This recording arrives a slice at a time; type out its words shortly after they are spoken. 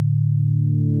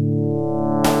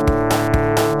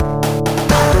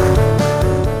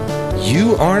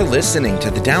are listening to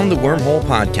the Down the Wormhole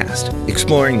podcast,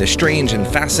 exploring the strange and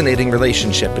fascinating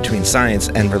relationship between science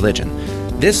and religion.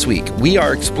 This week, we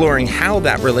are exploring how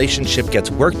that relationship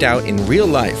gets worked out in real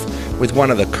life with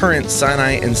one of the current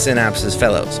Sinai and Synapses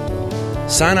Fellows.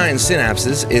 Sinai and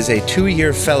Synapses is a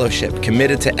 2-year fellowship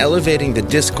committed to elevating the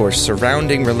discourse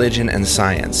surrounding religion and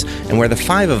science, and where the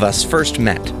 5 of us first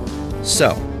met.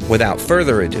 So, without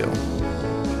further ado,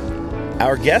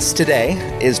 our guest today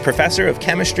is Professor of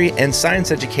Chemistry and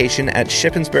Science Education at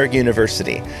Shippensburg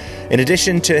University. In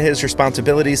addition to his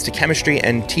responsibilities to chemistry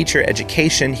and teacher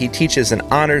education, he teaches an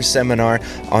honors seminar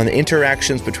on the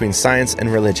interactions between science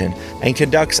and religion and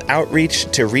conducts outreach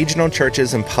to regional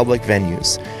churches and public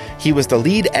venues. He was the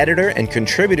lead editor and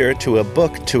contributor to a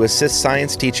book to assist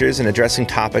science teachers in addressing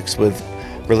topics with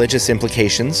religious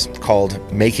implications called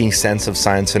Making Sense of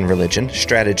Science and Religion,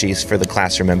 Strategies for the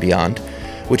Classroom and Beyond,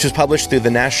 which was published through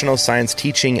the National Science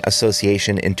Teaching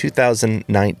Association in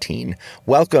 2019.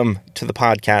 Welcome to the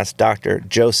podcast, Dr.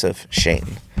 Joseph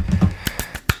Shane.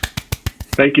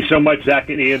 Thank you so much, Zach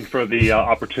and Ian, for the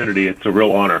opportunity. It's a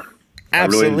real honor.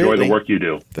 Absolutely. I really enjoy the work you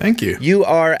do. Thank you. You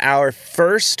are our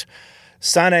first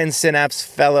Sinai and Synapse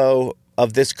Fellow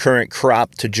of this current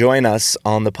crop to join us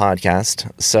on the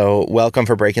podcast. So welcome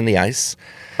for breaking the ice.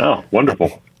 Oh,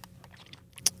 wonderful.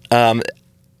 And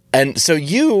so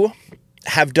you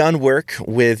have done work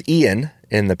with Ian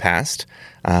in the past,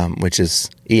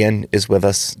 Ian is with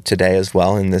us today as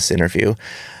well in this interview.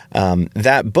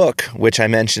 That book, which I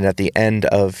mentioned at the end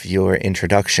of your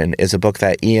introduction, is a book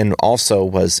that Ian also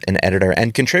was an editor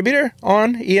and contributor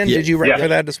on. Ian, did you write for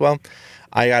that as well?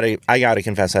 I gotta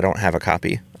confess, I don't have a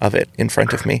copy of it in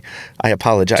front of me. I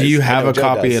apologize. Do you have a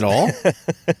copy at all?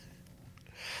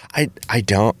 I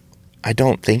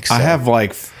don't think so. I have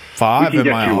like 5 in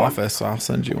my office, so I'll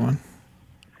send you one.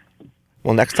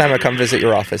 Well, next time I come visit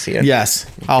your office, Ian. Yes,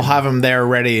 I'll have them there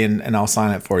ready, and I'll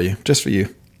sign it for you, just for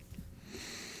you.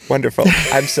 Wonderful.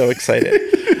 I'm so excited.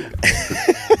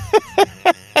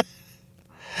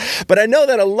 But I know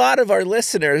that a lot of our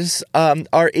listeners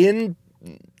are in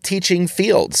teaching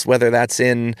fields, whether that's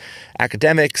in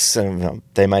academics,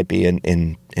 they might be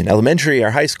in elementary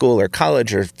or high school or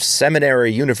college or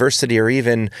seminary, university, or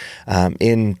even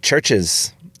in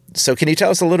churches. So can you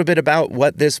tell us a little bit about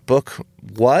what this book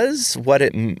was, what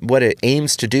it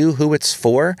aims to do, who it's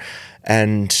for,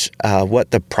 and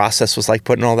what the process was like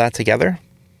putting all that together?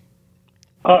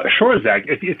 Sure, Zach.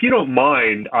 If you don't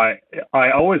mind,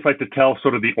 I always like to tell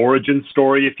sort of the origin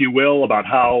story, if you will, about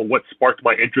what sparked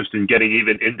my interest in getting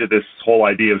even into this whole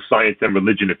idea of science and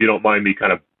religion, if you don't mind me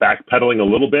kind of backpedaling a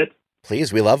little bit.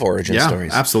 Please, we love origin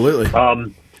stories. Absolutely. Are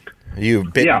you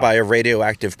bitten by a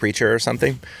radioactive preacher or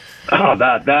something? Oh,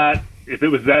 that if it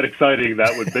was that exciting,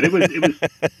 that would. But it was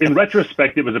in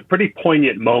retrospect, it was a pretty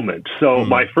poignant moment. So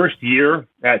my first year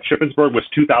at Shippensburg was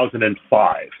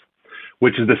 2005,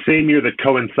 which is the same year that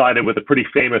coincided with a pretty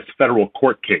famous federal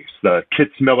court case, the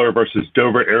Kitzmiller versus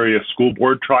Dover Area School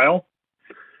Board trial.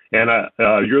 And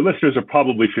your listeners are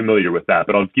probably familiar with that,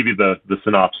 but I'll give you the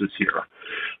synopsis here.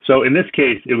 So in this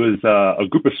case, it was a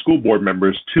group of school board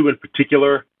members, 2 in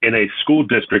particular, in a school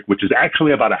district, which is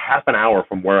actually about a half an hour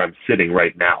from where I'm sitting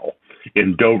right now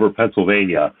in Dover,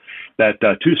 Pennsylvania, that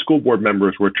 2 school board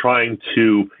members were trying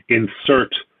to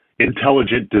insert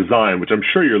intelligent design, which I'm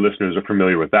sure your listeners are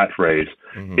familiar with that phrase,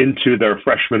 into their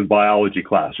freshman biology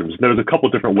classrooms. And there was a couple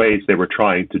different ways they were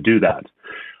trying to do that.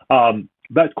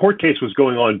 That court case was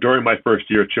going on during my first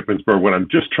year at Shippensburg when I'm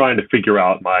just trying to figure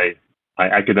out my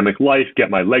academic life, get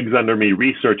my legs under me,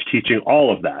 research, teaching,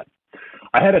 all of that.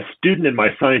 I had a student in my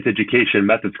science education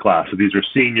methods class. So these are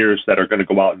seniors that are going to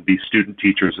go out and be student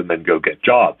teachers and then go get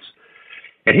jobs.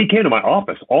 And he came to my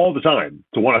office all the time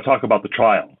to want to talk about the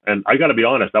trial. And I got to be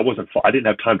honest, I didn't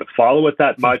have time to follow it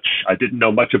that much. I didn't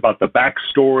know much about the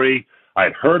backstory. I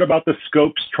had heard about the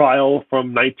Scopes trial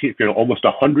from almost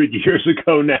 100 years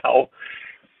ago now.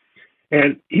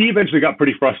 And he eventually got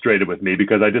pretty frustrated with me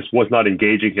because I just was not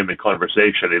engaging him in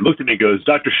conversation. He looked at me and goes,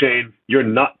 "Dr. Shane, you're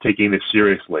not taking this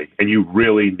seriously, and you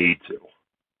really need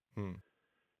to."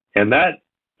 And that,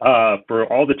 for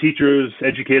all the teachers,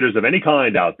 educators of any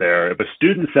kind out there, if a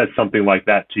student says something like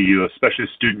that to you, especially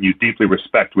a student you deeply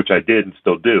respect, which I did and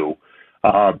still do,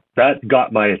 that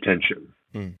got my attention.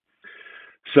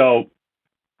 So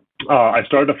I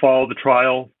started to follow the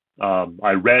trial.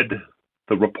 I read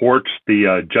the report,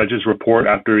 the judge's report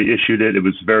after he issued it. It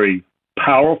was very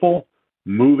powerful,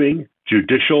 moving,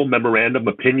 judicial memorandum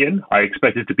opinion. I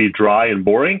expected it to be dry and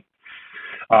boring,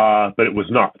 but it was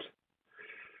not.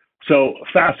 So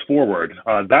fast forward,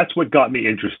 that's what got me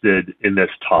interested in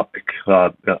this topic.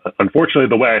 Unfortunately,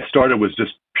 the way I started was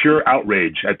just pure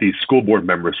outrage at these school board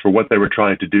members for what they were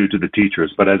trying to do to the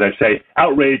teachers. But as I say,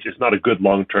 outrage is not a good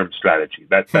long-term strategy.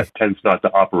 That tends not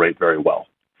to operate very well.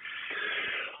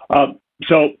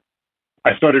 So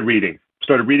I started reading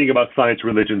about science,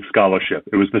 religion, scholarship.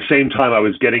 It was the same time I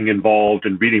was getting involved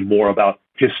in reading more about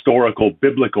historical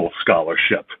biblical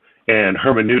scholarship and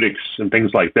hermeneutics and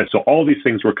things like this. So all these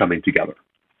things were coming together.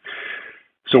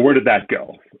 So where did that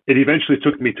go? It eventually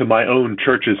took me to my own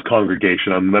church's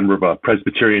congregation. I'm a member of a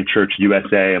Presbyterian Church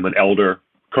USA. I'm an elder,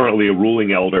 currently a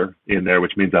ruling elder in there,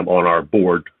 which means I'm on our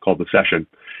board called the Session.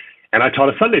 And I taught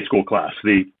a Sunday school class.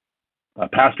 The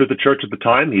pastor at the church at the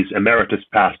time, he's emeritus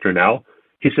pastor now,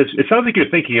 he says, "It sounds like you're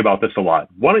thinking about this a lot.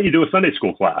 Why don't you do a Sunday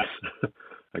school class?"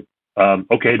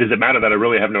 Okay, does it matter that I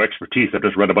really have no expertise? I've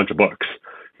just read a bunch of books.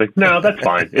 Like, no, that's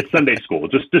fine. It's Sunday school.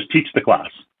 Just teach the class.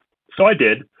 So I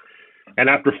did. And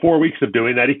after 4 weeks of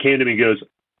doing that, he came to me and goes,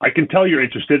 "I can tell you're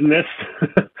interested in this.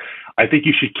 I think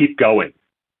you should keep going."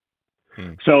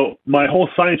 So my whole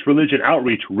science religion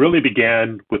outreach really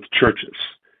began with churches,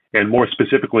 and more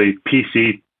specifically,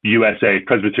 PC USA,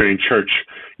 Presbyterian Church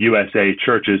USA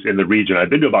churches in the region. I've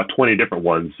been to about 20 different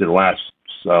ones in the last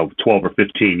 12 or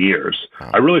 15 years.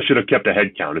 I really should have kept a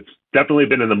head count. It's definitely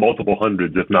been in the multiple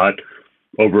hundreds, if not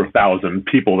over 1,000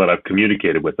 people that I've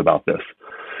communicated with about this.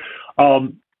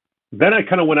 Then I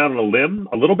kind of went out on a limb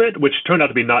a little bit, which turned out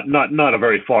to be not a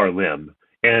very far limb,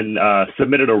 and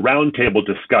submitted a roundtable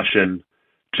discussion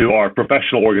to our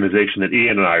professional organization that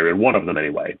Ian and I are in, one of them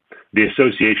anyway, the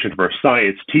Association for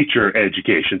Science Teacher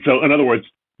Education. So in other words,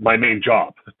 my main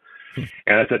job.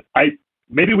 And I said,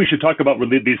 maybe we should talk about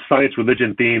these science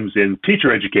religion themes in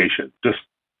teacher education, just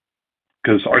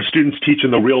because our students teach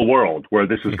in the real world where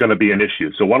this is going to be an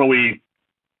issue. So why don't we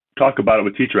talk about it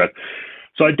with teacher ed?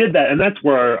 So I did that, and that's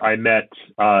where I met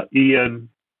Ian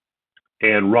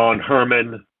and Ron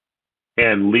Herman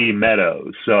and Lee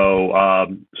Meadows. So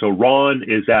Ron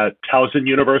is at Towson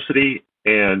University,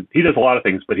 and he does a lot of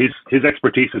things, but his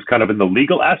expertise is kind of in the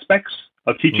legal aspects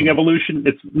of teaching evolution.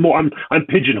 It's more, I'm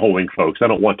pigeonholing folks. I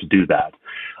don't want to do that.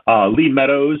 Lee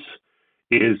Meadows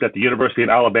is at the University of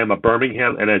Alabama,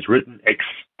 Birmingham, and has written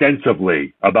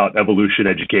extensively about evolution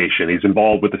education. He's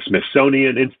involved with the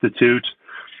Smithsonian Institute.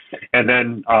 And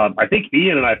then I think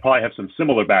Ian and I probably have some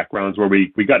similar backgrounds where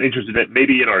we got interested in it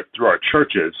maybe through our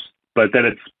churches, but then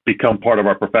it's become part of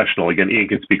our professional. Again, Ian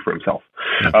can speak for himself.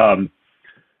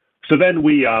 So then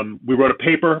we wrote a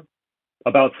paper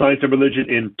about science and religion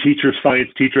in teacher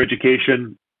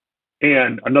education.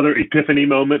 And another epiphany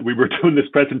moment, we were doing this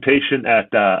presentation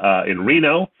in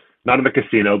Reno, not in the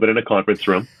casino, but in a conference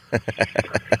room.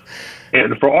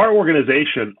 And for our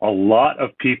organization, a lot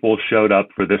of people showed up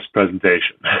for this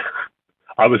presentation.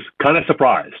 I was kind of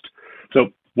surprised. So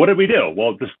what did we do?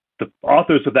 Well, the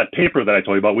authors of that paper that I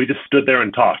told you about, we just stood there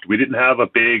and talked. We didn't have a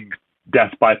big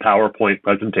death by PowerPoint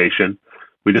presentation.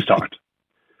 We just talked.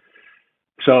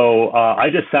 So I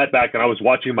just sat back and I was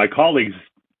watching my colleagues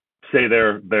say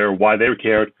their why they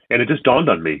cared, and it just dawned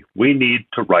on me, we need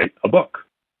to write a book.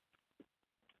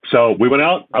 So I went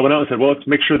out and said, well, let's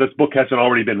make sure this book hasn't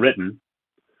already been written.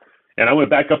 And I went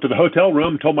back up to the hotel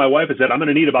room, told my wife, I said, I'm going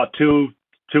to need about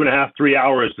 2.5, 3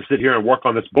 hours to sit here and work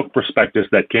on this book prospectus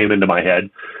that came into my head.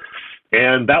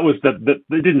 And that was it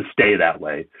didn't stay that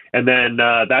way. And then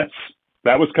that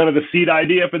was kind of the seed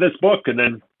idea for this book. And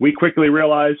then we quickly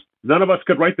realized none of us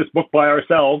could write this book by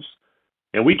ourselves,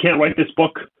 and we can't write this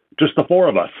book just the four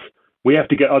of us. We have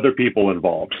to get other people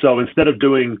involved. So instead of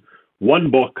doing one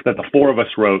book that the four of us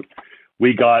wrote,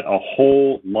 we got a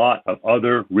whole lot of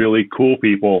other really cool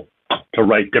people to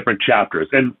write different chapters.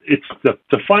 And it's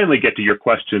to finally get to your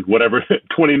question, whatever,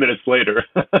 20 minutes later,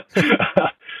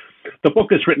 the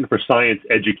book is written for science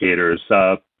educators,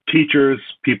 teachers,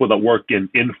 people that work in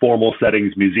informal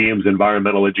settings, museums,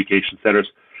 environmental education centers,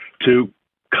 to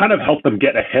kind of help them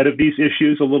get ahead of these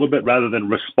issues a little bit rather than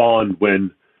respond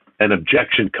when an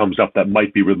objection comes up that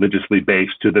might be religiously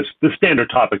based to the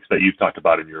standard topics that you've talked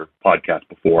about in your podcast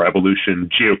before: evolution,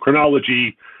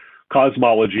 geochronology,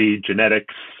 cosmology,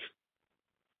 genetics,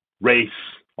 race,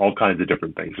 all kinds of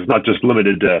different things. It's not just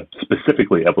limited to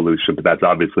specifically evolution, but that's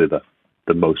obviously the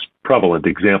most prevalent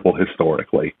example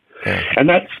historically. Yeah. And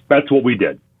that's what we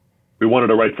did. We wanted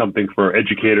to write something for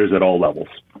educators at all levels.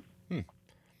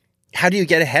 How do you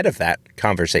get ahead of that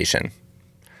conversation?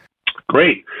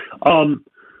 Great.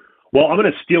 Well, I'm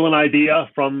going to steal an idea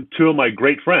from two of my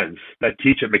great friends that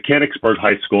teach at Mechanicsburg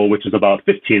High School, which is about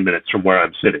 15 minutes from where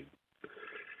I'm sitting.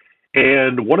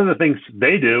 And one of the things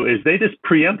they do is they just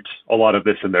preempt a lot of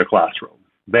this in their classroom.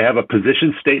 They have a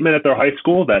position statement at their high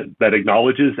school that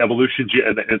acknowledges evolution.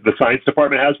 The science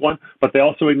department has one, but they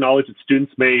also acknowledge that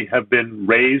students may have been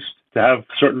raised to have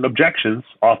certain objections,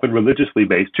 often religiously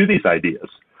based, to these ideas.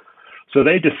 So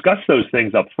they discuss those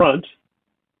things up front,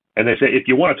 and they say, if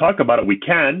you want to talk about it, we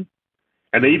can.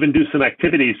 And they even do some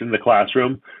activities in the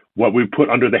classroom, what we put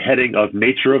under the heading of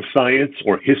nature of science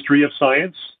or history of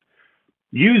science,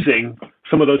 using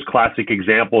some of those classic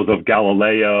examples of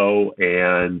Galileo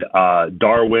and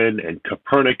Darwin and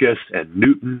Copernicus and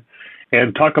Newton,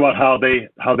 and talk about how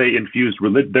they infused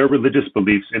their religious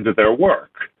beliefs into their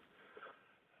work.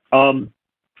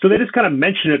 So they just kind of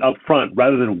mention it up front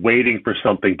rather than waiting for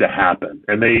something to happen.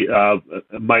 And they,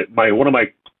 one of my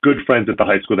good friends at the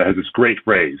high school that has this great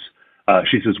phrase.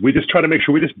 She says, we just try to make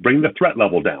sure we just bring the threat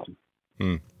level down.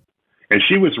 And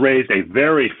she was raised a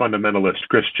very fundamentalist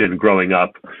Christian growing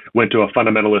up, went to a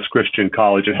fundamentalist Christian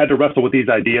college and had to wrestle with these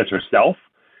ideas herself.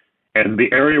 And the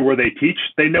area where they teach,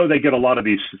 they know they get a lot of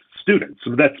these students.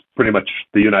 So that's pretty much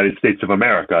the United States of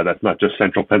America. That's not just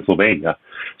central Pennsylvania.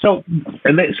 So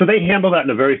they handle that in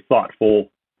a very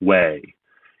thoughtful way.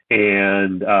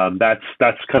 And that's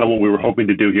kind of what we were hoping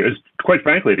to do here, is quite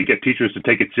frankly, to get teachers to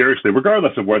take it seriously,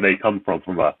 regardless of where they come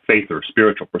from a faith or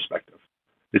spiritual perspective.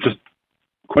 It's just,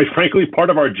 quite frankly, part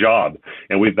of our job.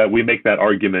 And we make that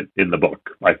argument in the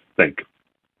book, I think,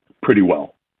 pretty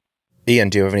well. Ian,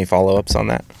 do you have any follow-ups on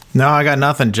that? No, I got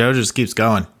nothing. Joe just keeps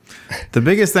going. The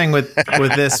biggest thing with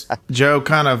this, Joe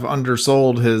kind of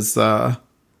undersold his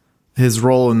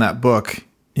role in that book.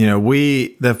 You know,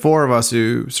 the four of us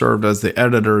who served as the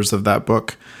editors of that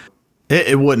book,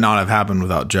 it would not have happened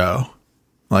without Joe.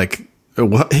 Like,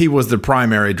 he was the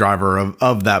primary driver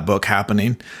of that book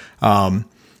happening.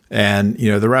 And,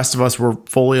 you know, the rest of us were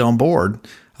fully on board.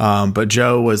 But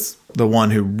Joe was the one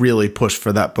who really pushed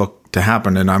for that book to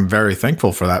happen. And I'm very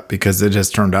thankful for that, because it has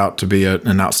turned out to be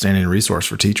an outstanding resource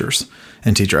for teachers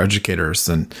and teacher educators.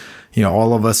 And, you know,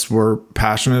 all of us were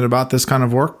passionate about this kind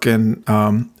of work. And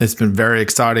it's been very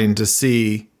exciting to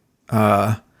see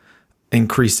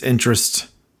increased interest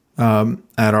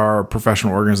at our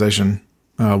professional organization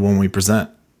when we present.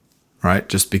 Right.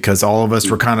 Just because all of us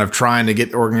were kind of trying to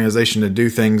get the organization to do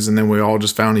things. And then we all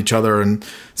just found each other and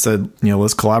said, you know,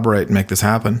 let's collaborate and make this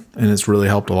happen. And it's really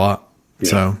helped a lot. Yeah.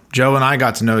 So Joe and I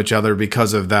got to know each other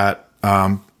because of that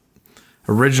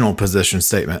original position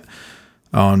statement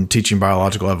on teaching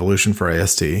biological evolution for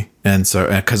AST. And so,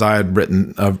 because I had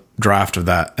written a draft of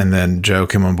that, and then Joe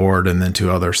came on board, and then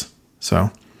two others. So,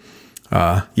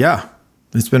 yeah,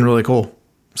 it's been really cool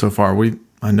so far.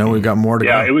 I know we've got more to go.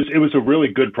 Yeah, it was a really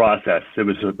good process. It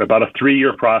was about a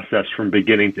 3-year process from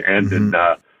beginning to end, and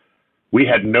we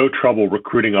had no trouble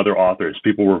recruiting other authors.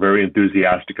 People were very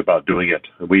enthusiastic about doing it.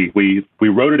 We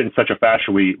wrote it in such a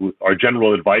fashion. Our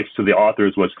general advice to the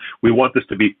authors was, we want this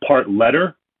to be part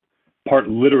letter, part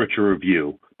literature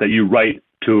review that you write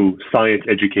to science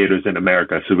educators in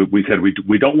America. So we said,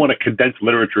 we don't want a condensed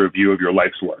literature review of your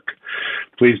life's work.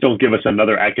 Please don't give us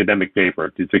another academic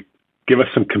paper. Give us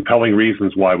some compelling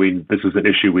reasons why this is an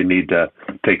issue we need to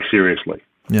take seriously.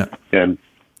 Yeah. And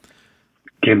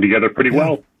came together pretty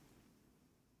well.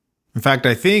 In fact,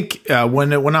 I think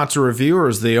when it went out to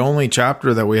reviewers, the only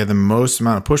chapter that we had the most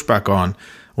amount of pushback on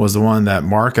was the one that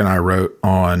Mark and I wrote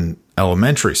on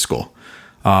elementary school.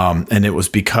 And it was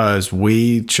because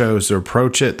we chose to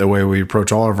approach it the way we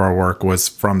approach all of our work, was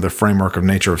from the framework of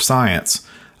nature of science,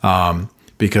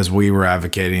 because we were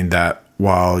advocating that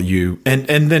while and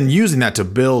then using that to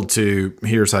build to,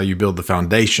 here's how you build the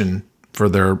foundation for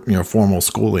their, you know, formal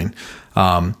schooling.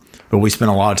 But we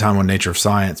spent a lot of time on nature of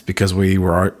science because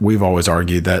we've always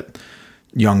argued that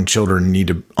young children need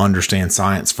to understand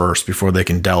science first before they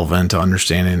can delve into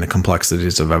understanding the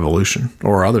complexities of evolution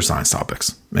or other science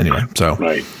topics. Anyway, so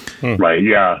right,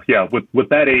 yeah. With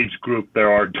that age group, there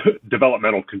are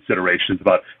developmental considerations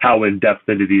about how in depth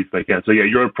into these they can. So yeah,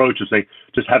 your approach is saying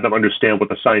just have them understand what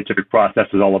the scientific process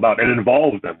is all about and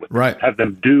involve them with it. Have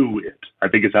them do it. I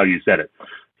think is how you said it.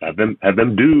 Have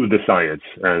them do the science,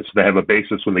 so they have a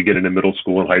basis when they get into middle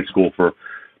school and high school for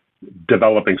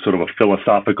developing sort of a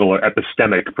philosophical or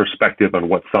epistemic perspective on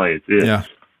what science is. Yeah.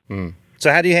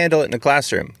 So how do you handle it in a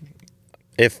classroom?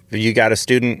 If you got a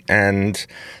student and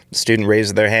the student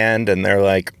raises their hand and they're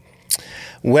like,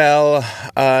 well,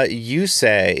 you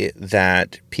say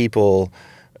that people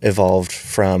evolved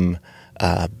from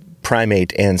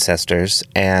primate ancestors,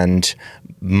 and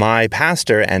my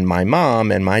pastor and my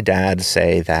mom and my dad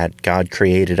say that God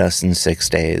created us in 6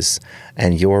 days,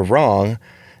 and you're wrong.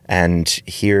 And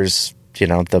here's, you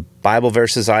know, the Bible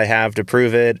verses I have to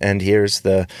prove it, and here's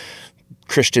the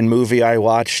Christian movie I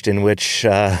watched in which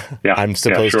I'm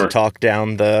supposed to talk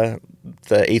down the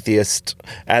the atheist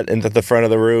at the front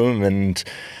of the room, and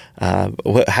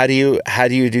how do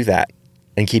you do that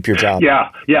and keep your job? Yeah.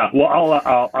 Well,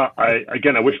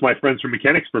 I wish my friends from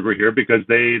Mechanicsburg were here, because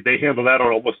they handle that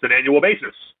on almost an annual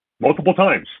basis, multiple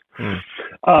times.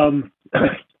 So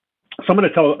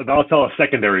I'll tell a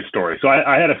secondary story. So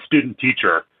I had a student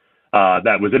teacher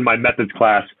that was in my methods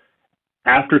class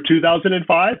after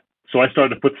 2005. So I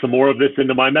started to put some more of this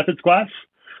into my methods class.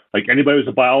 Like anybody who's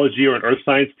a biology or an earth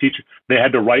science teacher, they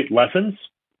had to write lessons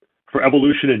for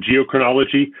evolution and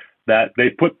geochronology, that they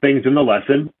put things in the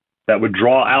lesson that would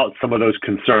draw out some of those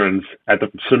concerns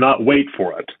so not wait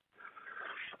for it.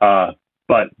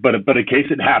 But in case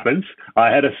it happens, I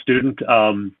had a student,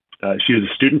 she was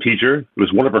a student teacher. It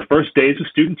was one of her first days of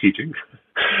student teaching.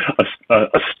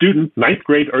 A student, 9th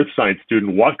grade earth science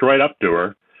student, walked right up to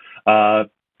her,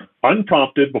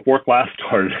 unprompted, before class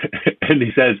started, and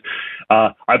he says,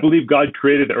 I believe God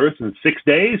created the earth in 6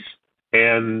 days,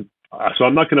 and so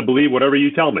I'm not going to believe whatever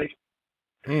you tell me.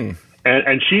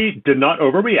 And she did not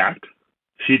overreact.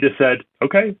 She just said,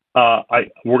 okay,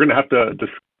 we're going to have to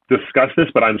discuss this,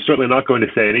 but I'm certainly not going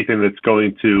to say anything that's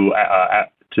going to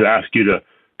ask you to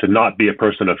not be a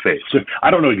person of faith. So I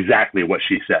don't know exactly what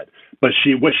she said, but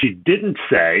what she didn't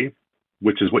say,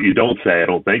 which is what you don't say, I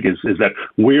don't think, is that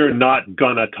we're not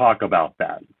going to talk about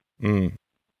that.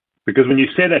 Because when you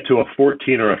say that to a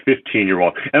 14 or a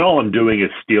 15-year-old, and all I'm doing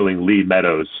is stealing Lee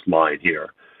Meadows' line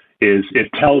here, is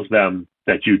it tells them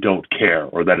that you don't care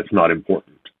or that it's not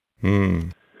important.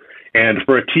 And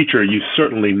for a teacher, you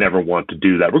certainly never want to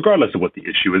do that, regardless of what the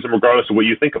issue is and regardless of what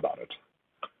you think about it.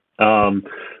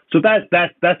 So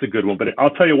that's a good one. But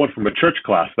I'll tell you one from a church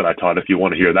class that I taught if you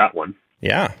want to hear that one.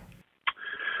 Yeah.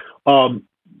 So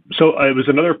it was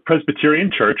another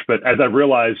Presbyterian church, but as I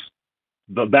realized,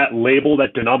 that label,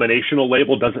 that denominational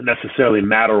label, doesn't necessarily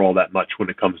matter all that much when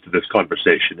it comes to this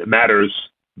conversation. It matters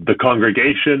the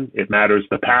congregation, it matters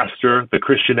the pastor, the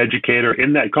Christian educator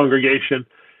in that congregation,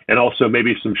 and also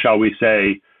maybe some, shall we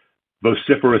say,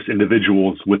 vociferous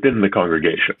individuals within the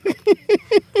congregation.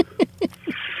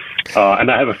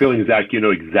 And I have a feeling, Zach, you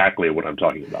know exactly what I'm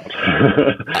talking about.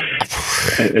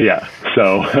 Yeah.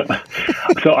 So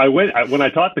when I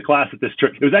taught the class at this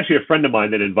church, it was actually a friend of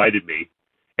mine that invited me,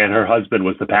 and her husband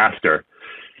was the pastor.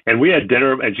 And we had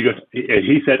dinner, and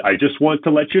he said, I just want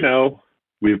to let you know,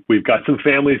 we've got some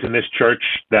families in this church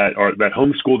that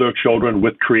homeschool their children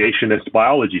with creationist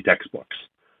biology textbooks.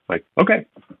 Like, okay.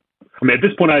 I mean, at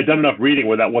this point, I had done enough reading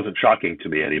where that wasn't shocking to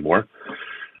me anymore.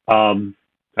 I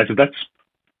said,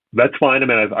 that's fine. I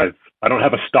mean, I don't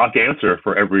have a stock answer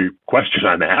for every question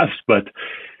I'm asked, but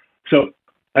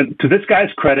and to this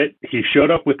guy's credit, he showed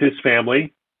up with his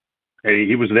family. And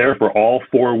he was there for all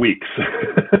 4 weeks.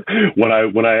 when I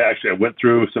went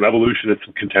through some evolution and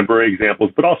some contemporary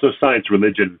examples, but also science,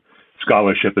 religion,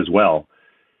 scholarship as well.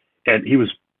 And he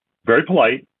was very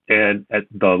polite. And at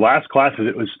the last class,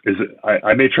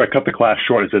 I made sure I cut the class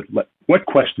short and said, what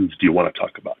questions do you want to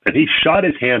talk about? And he shot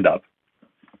his hand up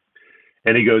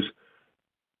and he goes,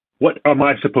 what am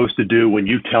I supposed to do when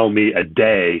you tell me a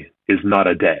day is not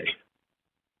a day?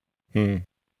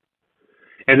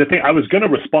 And the thing, I was going to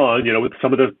respond, with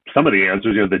some of the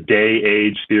answers, the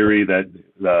day-age theory that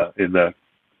in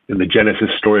the Genesis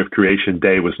story of creation,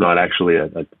 day was not actually a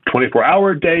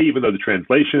 24-hour day, even though the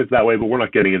translation is that way. But we're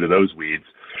not getting into those weeds.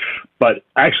 But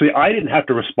actually, I didn't have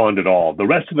to respond at all. The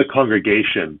rest of the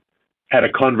congregation had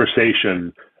a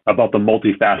conversation about the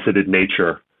multifaceted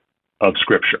nature of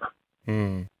Scripture.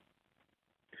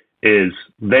 Is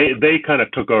they kind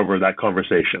of took over that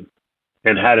conversation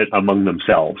and had it among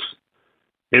themselves.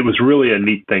 It was really a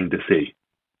neat thing to see.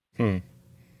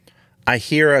 I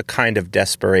hear a kind of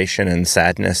desperation and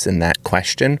sadness in that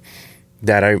question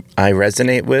that I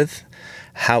resonate with.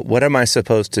 What am I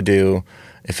supposed to do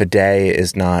if a day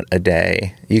is not a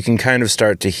day? You can kind of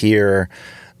start to hear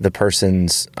the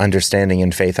person's understanding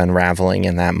and faith unraveling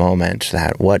in that moment.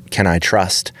 That what can I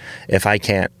trust if I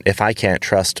can't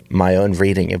trust my own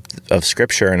reading of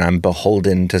Scripture, and I'm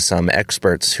beholden to some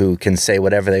experts who can say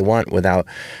whatever they want without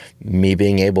me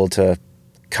being able to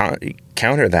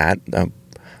counter that.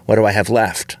 What do I have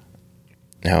left?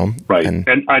 Right.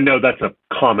 And I know that's a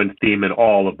common theme in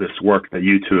all of this work that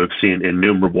you two have seen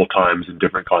innumerable times in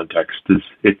different contexts.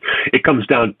 It comes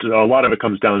down to, a lot of it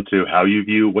comes down to how you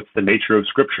view what's the nature of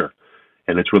Scripture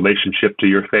and its relationship to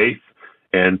your faith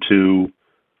and to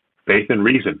faith and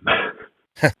reason.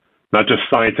 Not just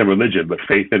science and religion, but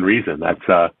faith and reason. That's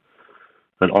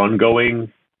an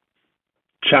ongoing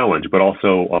challenge, but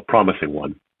also a promising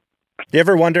one. Do you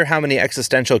ever wonder how many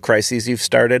existential crises you've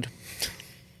started?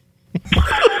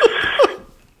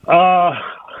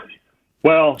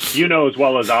 Well, you know as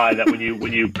well as I that when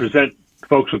you present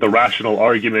folks with a rational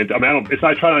argument,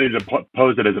 I try not even to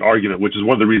pose it as an argument, which is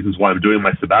one of the reasons why I'm doing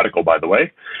my sabbatical, by the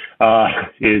way,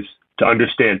 is to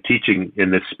understand teaching in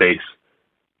this space,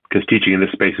 because teaching in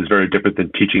this space is very different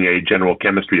than teaching a general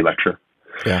chemistry lecture.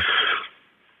 Yeah.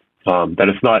 That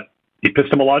it's not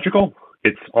epistemological,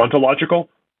 it's ontological,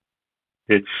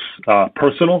 it's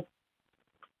personal,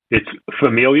 it's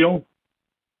familial,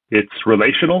 it's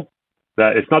relational.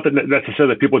 That it's not that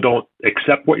necessarily that people don't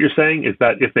accept what you're saying, is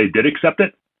that if they did accept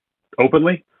it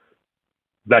openly,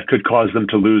 that could cause them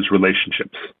to lose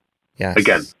relationships. Yes.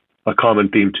 Again, a common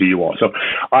theme to you all. So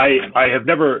I have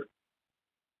never,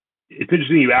 it's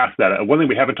interesting you asked that. One thing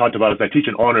we haven't talked about is I teach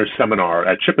an honors seminar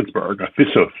at Shippensburg,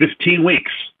 so 15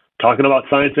 weeks talking about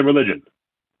science and religion.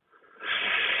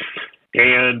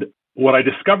 And what I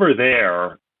discover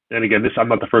there, and again, I'm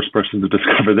not the first person to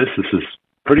discover this is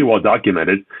pretty well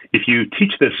documented. If you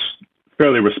teach this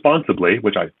fairly responsibly,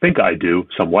 which I think I do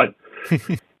somewhat,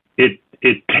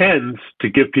 it tends to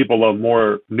give people a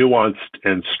more nuanced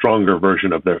and stronger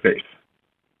version of their faith.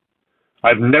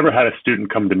 I've never had a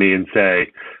student come to me and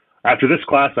say, after this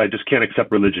class, I just can't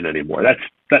accept religion anymore.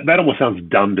 That almost sounds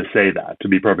dumb to say that, to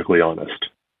be perfectly honest,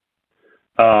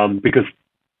 because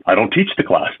I don't teach the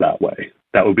class that way.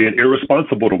 That would be an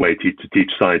irresponsible way to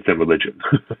teach science and religion.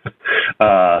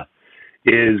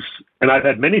 And I've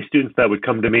had many students that would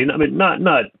come to me, I mean, not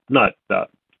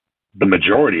the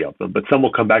majority of them, but some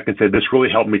will come back and say, this really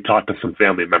helped me talk to some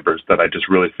family members that I just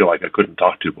really feel like I couldn't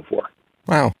talk to before.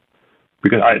 Wow.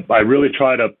 Because I really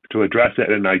try to address it,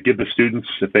 and I give the students,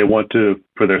 if they want to,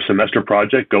 for their semester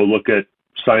project, go look at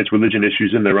science, religion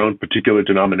issues in their own particular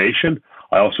denomination.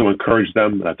 I also encourage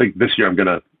them, and I think this year I'm going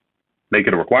to make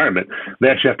it a requirement, they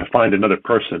actually have to find another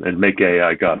person and make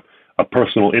a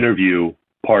personal interview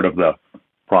part of the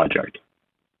project.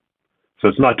 So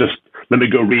it's not just, let me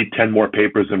go read 10 more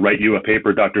papers and write you a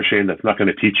paper, Dr. Shane, that's not going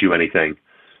to teach you anything.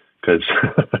 Because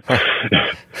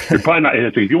you're probably not,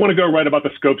 if you want to go write about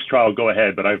the Scopes trial, go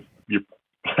ahead, but you're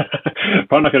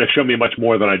probably not going to show me much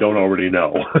more than I don't already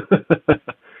know.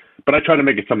 But I try to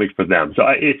make it something for them. So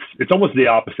it's almost the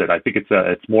opposite. I think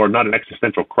it's more not an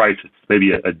existential crisis,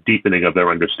 maybe a deepening of their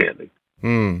understanding.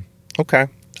 Okay.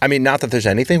 I mean, not that there's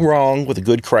anything wrong with a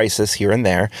good crisis here and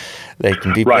there. They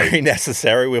can be very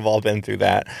necessary. We've all been through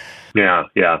that. Yeah.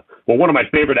 Well, one of my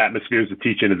favorite atmospheres of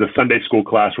teaching is a Sunday school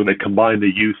class where they combine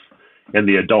the youth and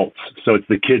the adults. So it's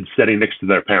the kids sitting next to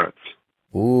their parents.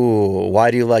 Ooh, why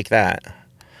do you like that?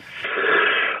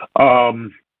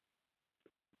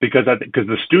 Because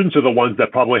the students are the ones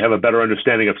that probably have a better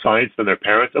understanding of science than their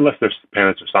parents, unless their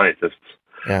parents are scientists.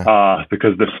 Yeah.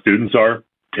 Because the students are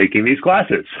taking these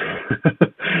classes.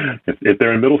 If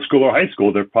they're in middle school or high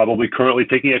school, they're probably currently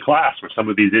taking a class where some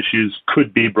of these issues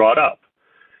could be brought up.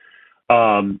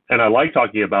 And I like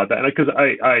talking about that, and because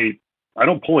I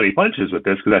don't pull any punches with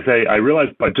this, because I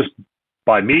realize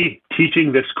by me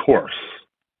teaching this course,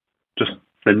 just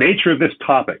the nature of this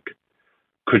topic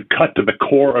could cut to the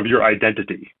core of your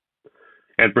identity.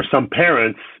 And for some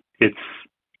parents, it's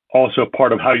also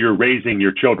part of how you're raising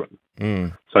your children.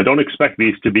 So I don't expect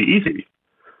these to be easy.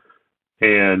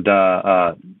 And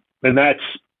that's,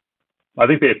 I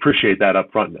think they appreciate that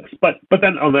upfrontness. But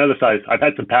then on the other side, I've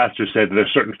had some pastors say that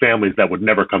there's certain families that would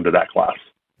never come to that class.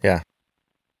 Yeah.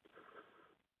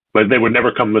 But they would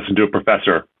never come listen to a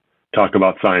professor talk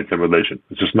about science and religion.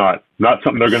 It's just not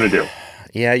something they're going to do.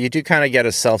 Yeah, you do kind of get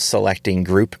a self-selecting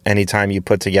group anytime you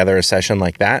put together a session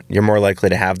like that. You're more likely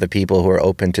to have the people who are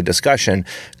open to discussion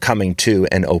coming to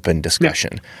an open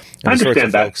discussion. Yeah. I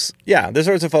understand that. The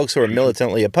sorts of folks who are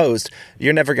militantly opposed,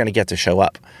 you're never going to get to show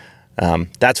up.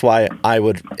 That's why I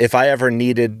would, if I ever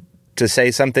needed to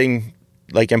say something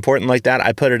like important like that,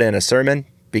 I put it in a sermon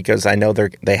because I know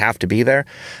they have to be there.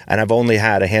 And I've only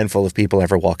had a handful of people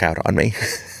ever walk out on me.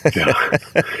 Yeah.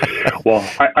 Well,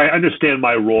 I understand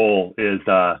my role is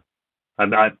I'm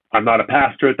not a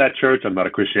pastor at that church. I'm not a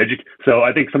Christian educator. So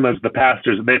I think sometimes the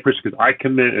pastors, they appreciate because I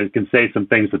come in and can say some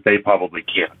things that they probably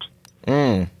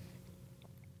can't.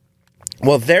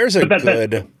 Well, there's a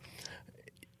good...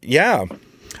 Yeah.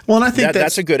 Well, and I think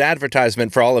that's a good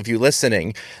advertisement for all of you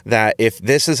listening, that if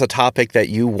this is a topic that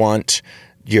you want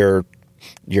your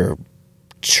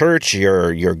church,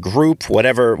 your group,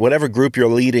 whatever group you're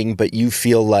leading, but you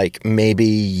feel like maybe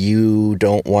you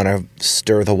don't want to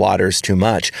stir the waters too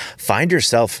much, find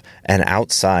yourself an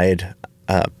outside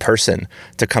person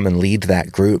to come and lead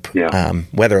that group,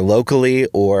 whether locally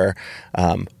or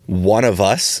one of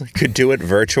us could do it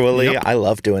virtually. Yep. I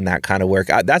love doing that kind of work.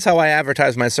 That's how I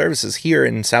advertise my services here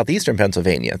in southeastern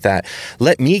Pennsylvania, that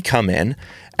let me come in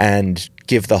and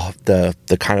give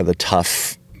the kind of the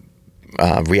tough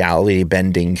reality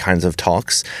bending kinds of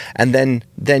talks, and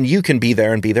then you can be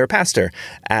there and be their pastor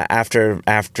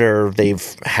after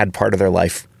they've had part of their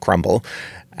life crumble.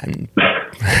 And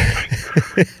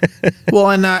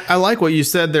well, and I like what you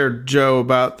said there, Joe,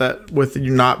 about that with you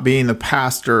not being the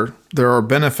pastor. There are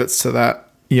benefits to that.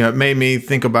 It made me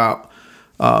think about,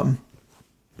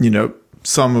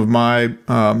 some of my,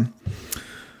 I'm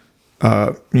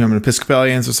an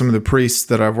Episcopalian, so some of the priests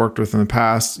that I've worked with in the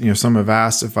past, some have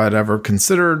asked if I'd ever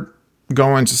considered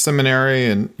going to seminary,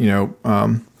 and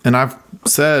and I've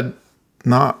said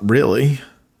not really,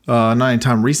 not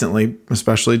anytime recently,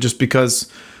 especially just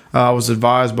because I was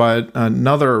advised by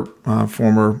another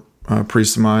former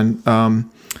priest of mine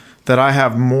that I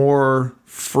have more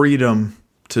freedom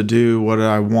to do what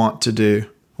I want to do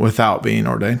without being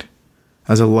ordained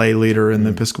as a lay leader in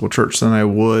the Episcopal Church than I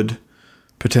would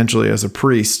potentially as a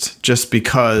priest, just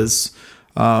because,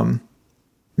 I'm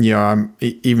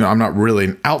not really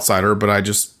an outsider, but I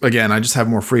just have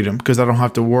more freedom because I don't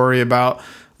have to worry about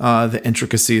the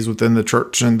intricacies within the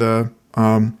church and the,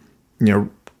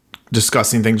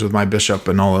 discussing things with my bishop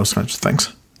and all those kinds of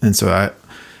things. And so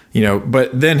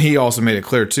but then he also made it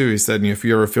clear too. He said, if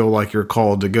you ever feel like you're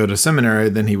called to go to seminary,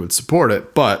 then he would support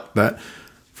it, but that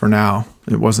for now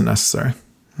it wasn't necessary.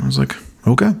 I was like,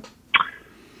 okay.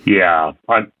 Yeah,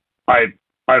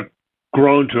 I've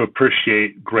grown to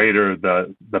appreciate greater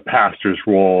the pastor's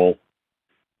role,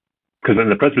 because in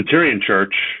the Presbyterian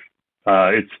Church,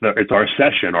 it's our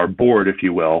session, our board, if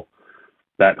you will,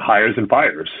 that hires and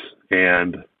fires.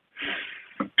 And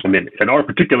I mean, in our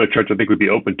particular church, I think we'd be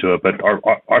open to it, but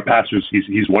our pastor,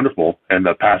 he's wonderful, and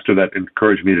the pastor that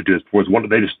encouraged me to do this before was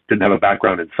they just didn't have a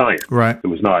background in science. Right. It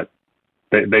was not.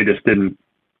 They just didn't.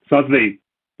 It's not that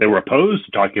they were opposed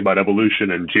to talking about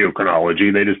evolution and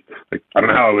geochronology. They just I don't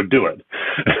know how I would do it.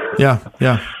 Yeah.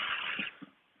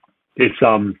 It's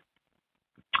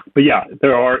but yeah,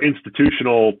 there are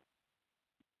institutional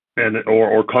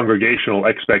or congregational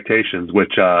expectations,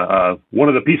 which one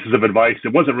of the pieces of advice,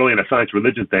 it wasn't really in a science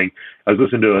religion thing. I was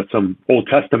listening to some Old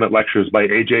Testament lectures by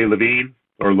A.J. Levine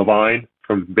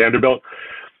from Vanderbilt,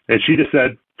 and she just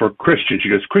said, for Christians, she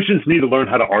goes, Christians need to learn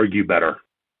how to argue better.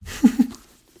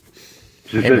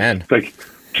 Amen. It's like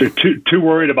too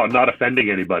worried about not offending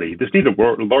anybody. You just need to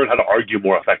learn how to argue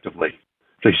more effectively.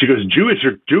 So she goes,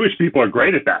 Jewish people are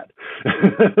great at that.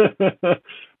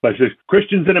 But she says,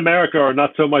 Christians in America are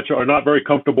not very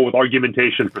comfortable with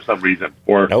argumentation for some reason,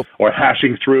 or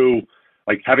hashing through,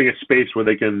 like having a space where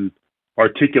they can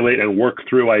articulate and work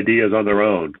through ideas on their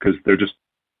own, because they're just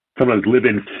sometimes live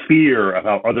in fear of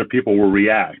how other people will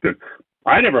react. And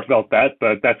I never felt that,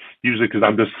 but that's usually because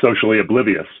I'm just socially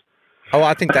oblivious. Oh,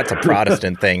 I think that's a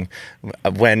Protestant thing.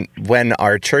 When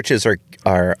our churches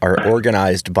are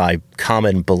organized by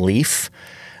common belief,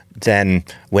 then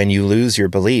when you lose your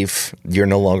belief, you're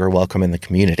no longer welcome in the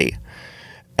community.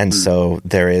 And so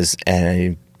there is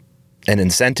an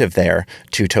incentive there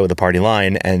to toe the party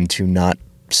line and to not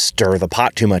stir the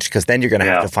pot too much, because then you're going to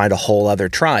have to find a whole other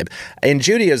tribe. In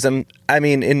Judaism, I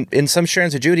mean, in some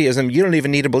strands of Judaism, you don't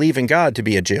even need to believe in God to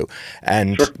be a Jew.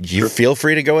 And you feel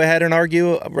free to go ahead and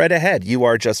argue right ahead. You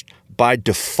are just, by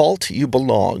default, you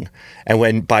belong. And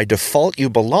when by default you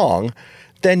belong,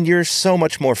 then you're so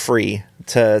much more free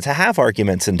to have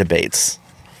arguments and debates.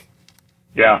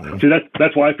 Yeah. See,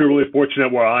 that's why I feel really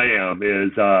fortunate where I am,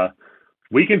 is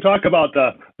we can talk about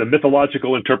the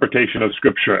mythological interpretation of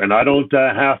Scripture, and I don't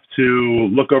have to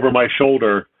look over my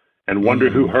shoulder and wonder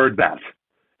who heard that,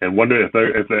 and wonder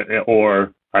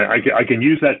or I can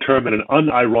use that term in an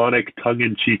unironic,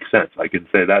 tongue-in-cheek sense. I can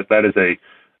say that is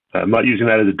I'm not using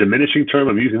that as a diminishing term.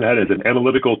 I'm using that as an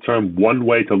analytical term, one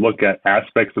way to look at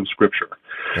aspects of Scripture,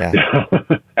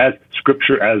 as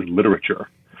Scripture as literature.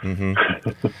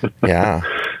 Mm-hmm. Yeah.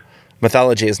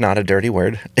 Mythology is not a dirty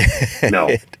word.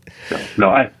 No.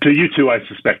 To you two, I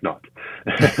suspect not.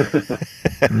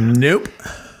 Nope.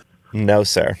 No,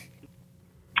 sir.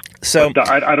 So but,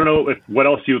 I don't know what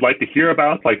else you'd like to hear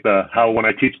about, like how when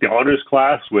I teach the honors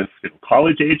class with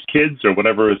college-age kids, or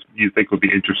whatever you think would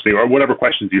be interesting, or whatever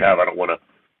questions you have. I don't want to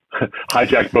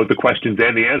hijack both the questions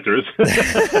and the answers.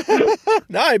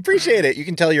 No, I appreciate it. You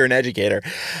can tell you're an educator.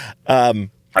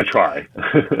 I try.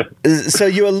 So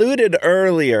you alluded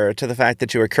earlier to the fact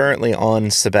that you are currently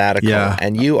on sabbatical,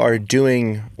 and you are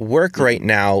doing work right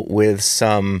now with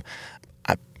some,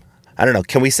 I don't know,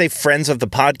 can we say friends of the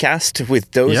podcast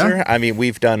with Dozer? Yeah. I mean,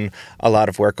 we've done a lot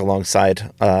of work alongside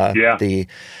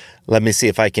let me see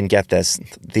if I can get this,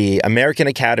 the American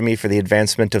Academy for the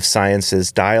Advancement of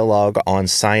Sciences Dialogue on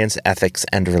Science, Ethics,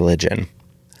 and Religion.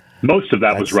 Most of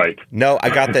that was right. No,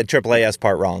 I got the AAAS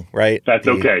part wrong, right? That's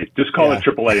okay. Just call it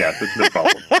AAAS. It's no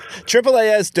problem.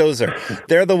 AAAS Dozer.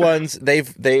 They're the ones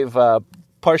they've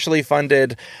partially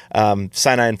funded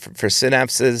Sinai and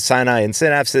Synapses.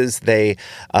 They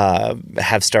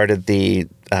have started the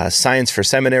Science for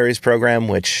Seminaries program,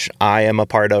 which I am a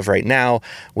part of right now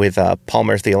with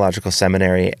Palmer Theological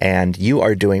Seminary, and you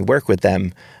are doing work with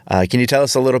them. Can you tell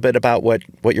us a little bit about what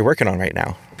you're working on right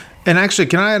now? And actually,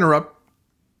 can I interrupt?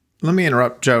 Let me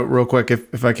interrupt, Joe, real quick,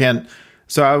 if I can.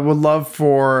 So I would love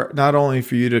for not only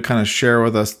for you to kind of share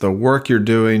with us the work you're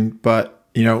doing, but,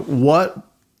 what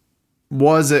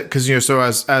was it? Because, so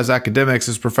as academics,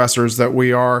 as professors, that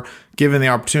we are given the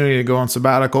opportunity to go on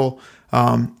sabbatical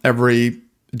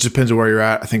it depends on where you're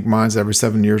at. I think mine's every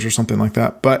 7 years or something like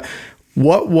that. But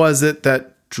what was it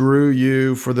that drew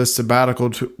you for this sabbatical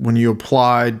when you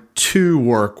applied to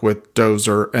work with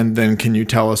Dozer? And then can you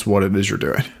tell us what it is you're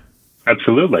doing?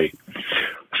 Absolutely.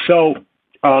 So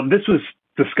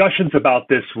discussions about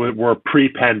this were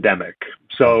pre-pandemic.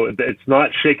 So it's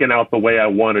not shaken out the way I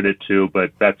wanted it to,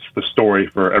 but that's the story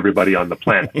for everybody on the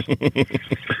planet.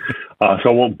 So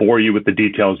I won't bore you with the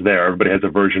details there. Everybody has a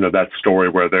version of that story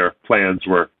where their plans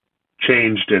were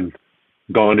changed and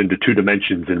gone into two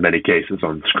dimensions in many cases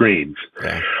on screens.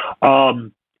 Yeah.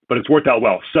 But it's worked out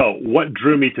well. So what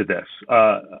drew me to this?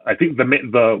 I think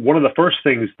the one of the first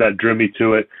things that drew me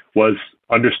to it was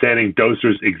understanding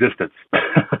Dozer's existence.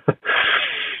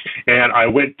 And I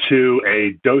went to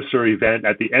a Dozer event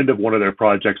at the end of one of their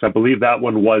projects. I believe that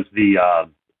one was the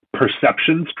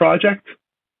Perceptions Project.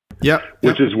 Yep.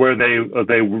 Which is where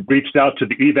they reached out to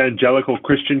the evangelical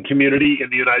Christian community in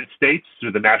the United States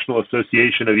through the National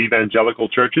Association of Evangelical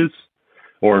Churches,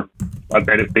 or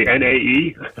the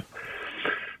NAE.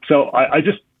 So I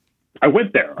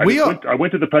went there. I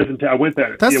went to the presentation. I went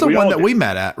there. That's the one that we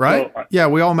met at, right? So,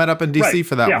 we all met up in DC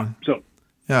for that one. So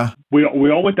we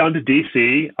all went down to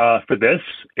DC for this,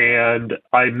 and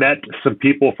I met some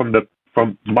people from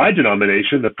my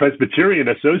denomination, the Presbyterian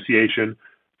Association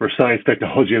for Science,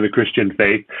 Technology, and the Christian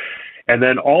Faith, and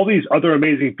then all these other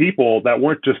amazing people that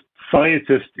weren't just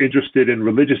scientists interested in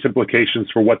religious implications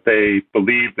for what they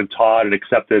believed and taught and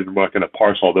accepted. I'm not going to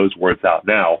parse all those words out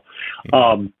now.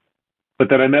 But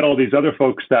then I met all these other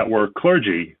folks that were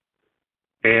clergy,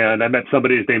 and I met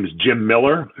somebody, his name is Jim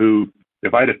Miller, who,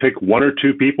 if I had to pick one or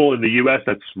two people in the U.S.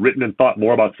 that's written and thought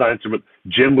more about science,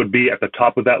 Jim would be at the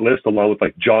top of that list, along with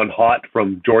like John Hott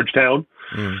from Georgetown.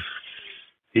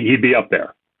 He'd be up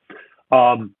there.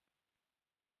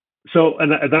 So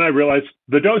then I realized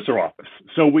the Dozer office.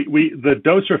 So the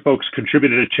Dozer folks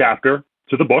contributed a chapter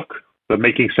to the book, the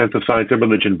Making Sense of Science and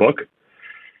Religion book.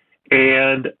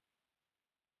 And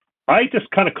I just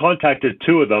kind of contacted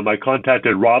two of them. I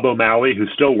contacted Rob O'Malley, who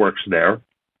still works there,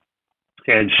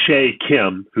 and Shay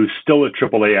Kim, who's still at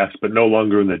AAAS, but no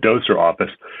longer in the Dozer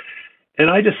office. And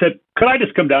I just said, could I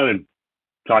just come down and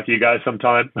talk to you guys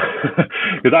sometime?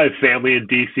 Because I have family in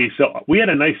DC. So we had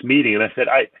a nice meeting, and I said,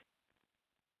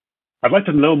 I'd like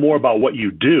to know more about what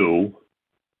you do,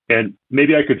 and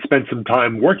maybe I could spend some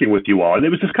time working with you all. And it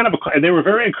was just kind of and they were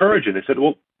very encouraging. They said,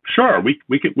 well, sure, we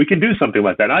can do something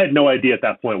like that. And I had no idea at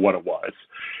that point what it was.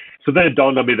 So then it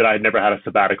dawned on me that I had never had a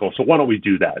sabbatical. So why don't we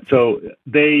do that? So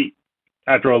they,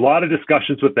 after a lot of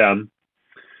discussions with them,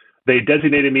 they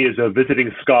designated me as a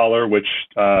visiting scholar, which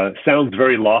sounds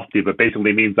very lofty, but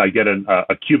basically means I get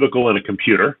a cubicle and a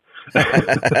computer.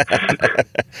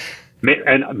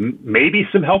 And maybe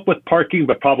some help with parking,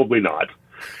 but probably not.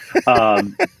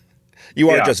 You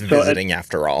are just visiting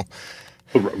after all.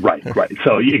 Right.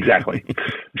 So exactly.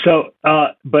 So,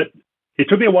 but it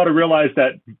took me a while to realize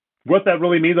that what that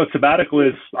really means on sabbatical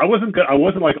is I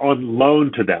wasn't like on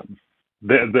loan to them.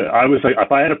 I was like,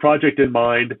 if I had a project in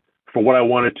mind for what I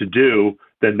wanted to do,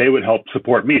 then they would help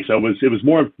support me. So it was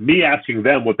more of me asking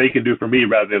them what they can do for me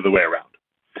rather than the other way around.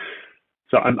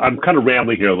 So I'm kind of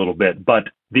rambling here a little bit, but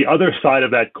the other side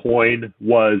of that coin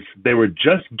was they were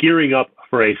just gearing up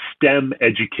for a STEM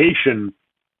education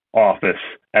office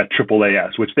at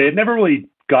AAAS, which they had never really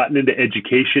gotten into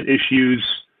education issues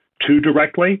too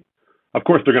directly. Of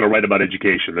course, they're going to write about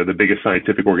education. They're the biggest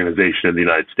scientific organization in the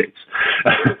United States.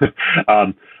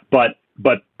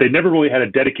 But they never really had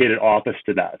a dedicated office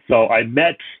to that. So I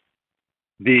met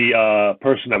the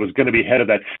person that was going to be head of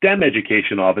that STEM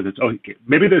education office. It's,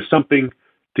 maybe there's something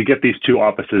to get these two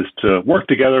offices to work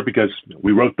together because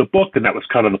we wrote the book and that was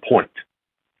kind of the point.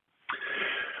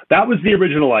 That was the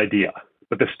original idea.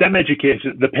 But the STEM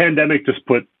education, the pandemic just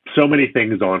put so many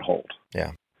things on hold.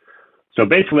 Yeah. So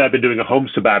basically, I've been doing a home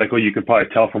sabbatical. You can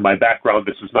probably tell from my background,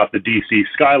 this is not the DC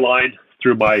skyline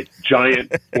through my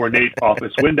giant ornate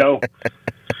office window.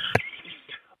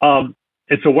 And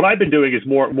And so what I've been doing is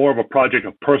more of a project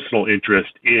of personal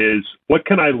interest is what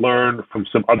can I learn from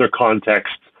some other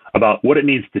contexts about what it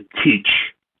means to teach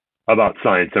about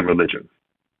science and religion.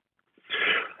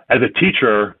 As a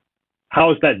teacher,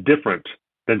 how is that different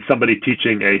than somebody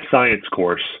teaching a science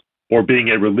course or being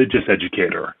a religious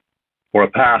educator or a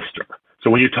pastor? So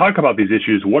when you talk about these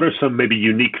issues, what are some maybe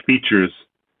unique features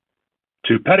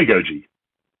to pedagogy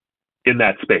in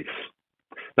that space?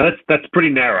 Now that's pretty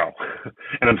narrow,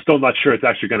 and I'm still not sure it's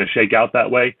actually going to shake out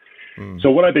that way.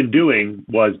 So what I've been doing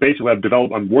was basically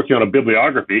I'm working on a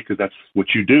bibliography, because that's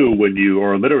what you do when you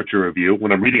are a literature review.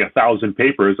 When I'm reading 1,000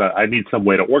 papers, I need some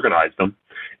way to organize them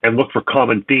and look for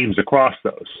common themes across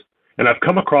those. And I've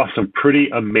come across some pretty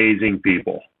amazing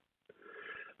people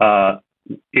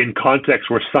in contexts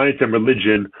where science and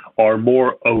religion are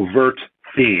more overt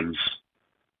themes.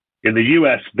 In the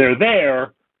U.S., they're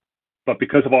there, but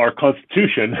because of our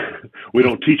Constitution, we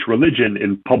don't teach religion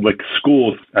in public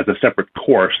schools as a separate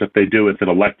course. If they do, it's an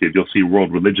elective. You'll see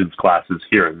world religions classes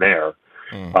here and there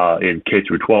in K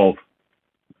through 12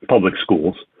 public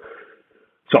schools.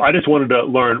 So I just wanted to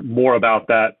learn more about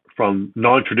that from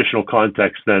non-traditional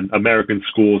contexts than American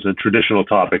schools and traditional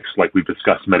topics like we've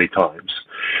discussed many times.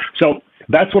 So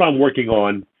that's what I'm working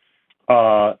on.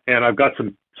 And I've got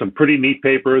some pretty neat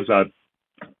papers. A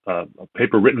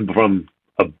paper written from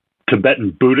a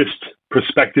Tibetan Buddhist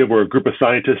perspective, where a group of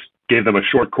scientists gave them a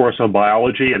short course on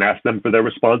biology and asked them for their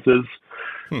responses.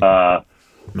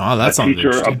 That's a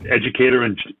teacher, an educator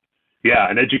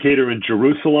in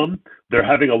Jerusalem. They're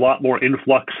having a lot more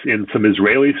influx in some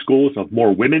Israeli schools of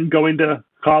more women going to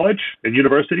college and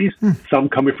universities, some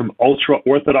coming from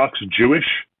ultra-Orthodox Jewish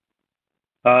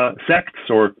sects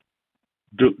or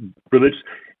religious,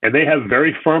 and they have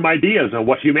very firm ideas on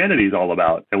what humanity is all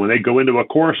about. And when they go into a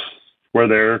course where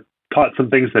they're taught some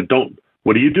things that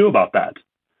what do you do about that?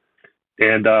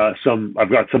 And I've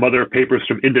got some other papers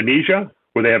from Indonesia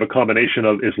where they have a combination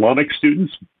of Islamic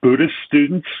students, Buddhist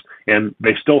students, and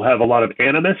they still have a lot of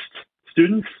animist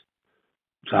students.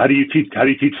 So how do you teach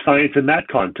science in that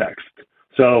context?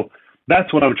 So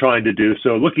that's what I'm trying to do.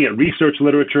 So looking at research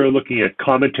literature, looking at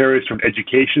commentaries from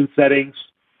education settings,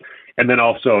 and then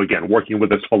also, again, working with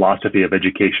this philosophy of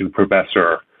education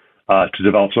professor to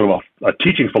develop sort of a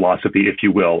teaching philosophy, if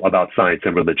you will, about science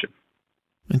and religion.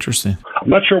 Interesting. I'm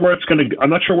not sure where it's going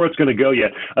to go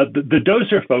yet. The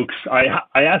Dozer folks, I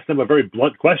asked them a very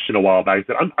blunt question a while back. I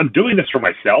said, I'm doing this for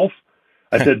myself.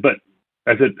 I said,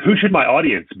 who should my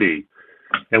audience be?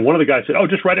 And one of the guys said,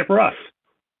 just write it for us.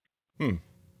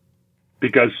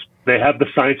 Because they have the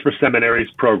Science for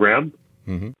Seminaries program.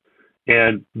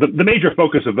 And the major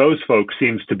focus of those folks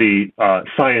seems to be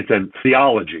science and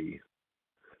theology.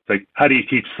 It's like, how do you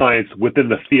teach science within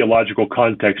the theological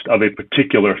context of a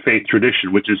particular faith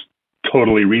tradition, which is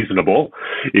totally reasonable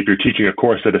if you're teaching a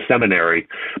course at a seminary.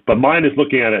 But mine is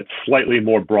looking at it slightly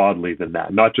more broadly than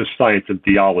that, not just science and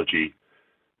theology,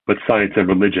 but science and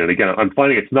religion. And again, I'm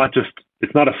finding it's not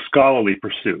a scholarly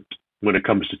pursuit when it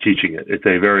comes to teaching it. It's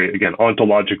a very, again,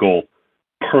 ontological,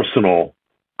 personal,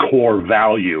 core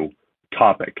value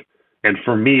topic. And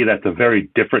for me, that's a very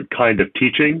different kind of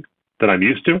teaching than I'm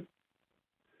used to.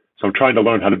 So I'm trying to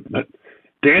learn how to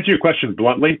answer your question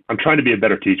bluntly, I'm trying to be a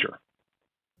better teacher.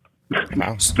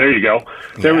 Wow. There you go.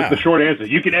 There was the short answer.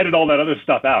 You can edit all that other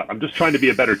stuff out. I'm just trying to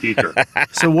be a better teacher.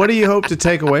 So what do you hope to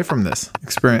take away from this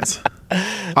experience?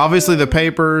 Obviously the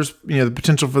papers, the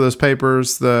potential for those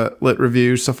papers, the lit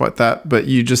review, stuff like that. But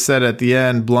you just said at the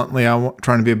end, bluntly, I'm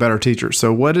trying to be a better teacher.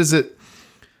 So what is it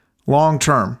long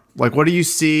term? Like, what do you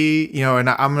see, and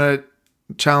I'm going to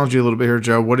challenge you a little bit here,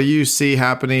 Joe. What do you see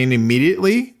happening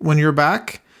immediately when you're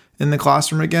back in the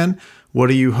classroom again? What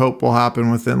do you hope will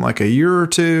happen within like a year or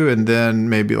two, and then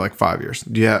maybe like 5 years?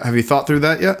 Have you thought through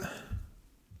that yet?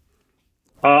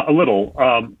 A little.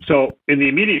 So in the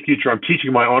immediate future, I'm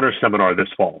teaching my honors seminar this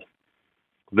fall.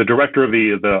 The director of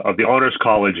the honors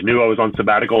college knew I was on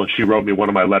sabbatical, and she wrote me one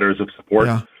of my letters of support.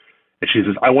 Yeah. And she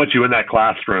says, I want you in that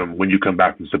classroom when you come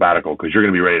back from sabbatical, because you're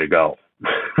going to be ready to go.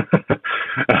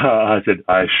 I said,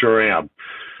 I sure am.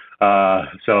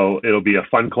 So it'll be a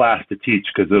fun class to teach,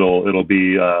 because it'll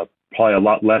be probably a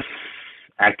lot less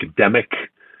academic,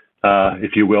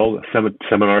 if you will,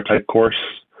 seminar type course,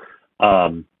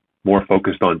 more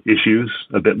focused on issues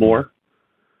a bit more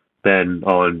than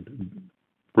on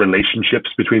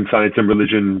relationships between science and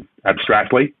religion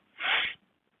abstractly.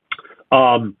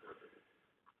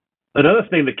 Another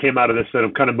thing that came out of this that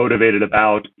I'm kind of motivated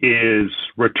about is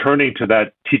returning to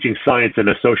that teaching science in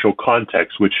a social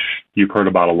context, which you've heard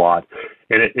about a lot.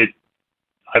 And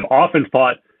I've often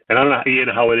thought, and I don't know, Ian,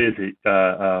 how it is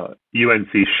at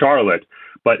UNC Charlotte,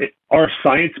 but are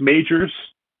science majors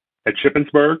at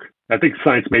Shippensburg, I think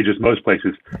science majors most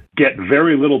places, get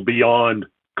very little beyond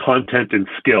content and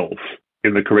skills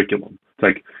in the curriculum. It's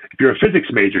like, if you're a physics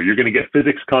major, you're going to get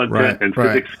physics content and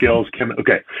physics skills.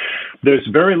 Okay. There's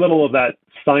very little of that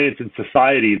science and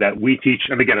society that we teach.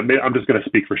 And again, I'm just going to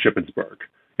speak for Shippensburg.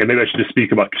 And maybe I should just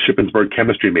speak about Shippensburg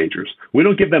chemistry majors. We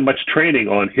don't give them much training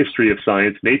on history of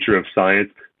science, nature of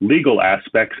science, legal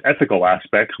aspects, ethical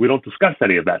aspects. We don't discuss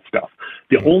any of that stuff.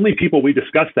 The only people we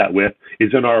discuss that with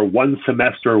is in our 1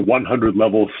 semester, 100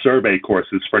 level survey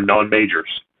courses for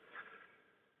non-majors.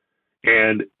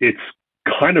 And it's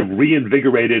kind of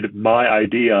reinvigorated my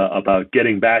idea about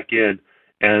getting back in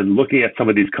and looking at some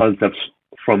of these concepts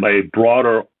from a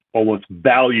broader, almost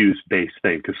values-based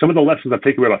thing. Because some of the lessons I've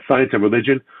taken away about science and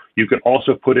religion, you could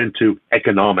also put into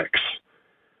economics.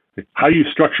 How you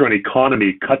structure an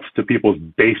economy cuts to people's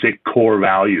basic core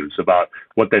values about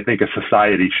what they think a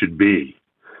society should be.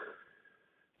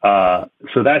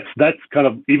 So that's kind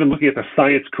of, even looking at the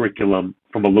science curriculum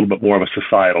from a little bit more of a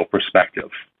societal perspective.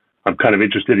 I'm kind of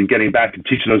interested in getting back and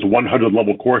teaching those 100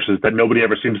 level courses that nobody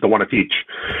ever seems to want to teach,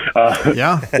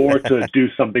 or to do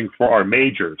something for our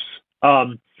majors.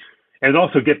 And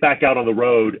also get back out on the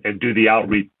road and do the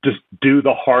outreach, just do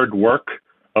the hard work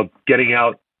of getting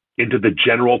out into the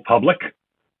general public.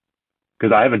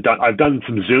 Because I've done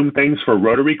some Zoom things for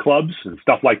Rotary clubs and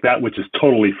stuff like that, which is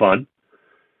totally fun.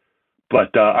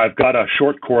 But I've got a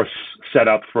short course set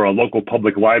up for a local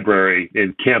public library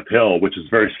in Camp Hill, which is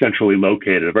very centrally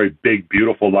located, a very big,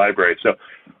 beautiful library. So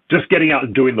just getting out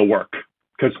and doing the work.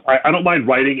 Because I don't mind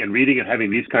writing and reading and having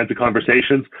these kinds of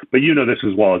conversations, but you know this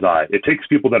as well as I. It takes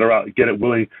people that are out,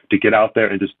 willing to get out there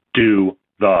and just do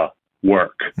the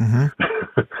work.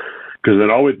 Because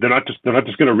they're not just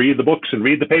going to read the books and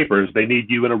read the papers. They need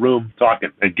you in a room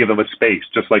talking and give them a space,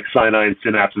 just like Sinai and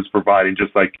Synapse is providing,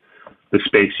 just like the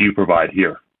space you provide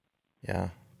here.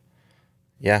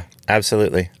 Yeah,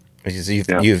 absolutely.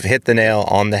 You've hit the nail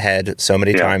on the head so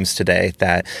many times today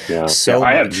that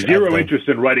I have zero interest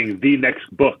in writing the next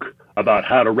book about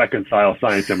how to reconcile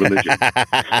science and religion.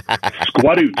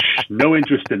 Squadooch, no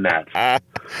interest in that. I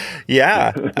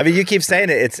mean, you keep saying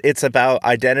it. It's about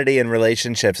identity and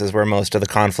relationships is where most of the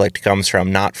conflict comes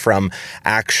from, not from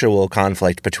actual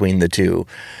conflict between the two,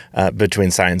 between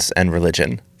science and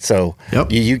religion. So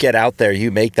you get out there,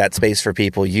 you make that space for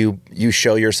people, you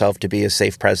show yourself to be a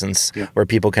safe presence where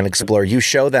people can explore. You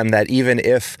show them that even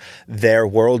if their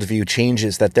worldview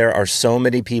changes, that there are so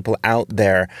many people out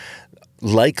there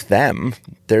like them.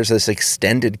 There's this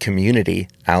extended community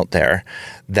out there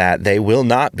that they will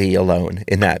not be alone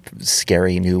in that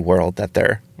scary new world that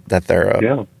they're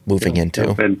moving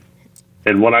into.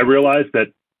 And when I realized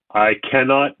that I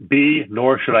cannot be,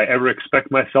 nor should I ever expect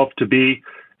myself to be,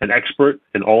 an expert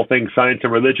in all things science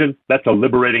and religion, that's a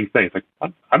liberating thing. It's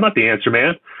like, I'm not the answer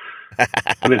man.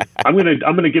 I mean, I'm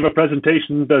gonna give a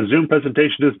presentation, a Zoom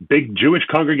presentation to this big Jewish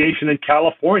congregation in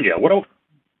California.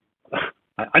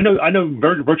 I know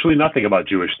virtually nothing about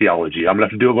Jewish theology. I'm gonna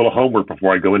have to do a little homework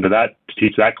before I go into that to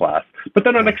teach that class. But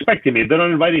they're not expecting me. They're not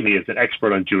inviting me as an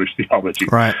expert on Jewish theology.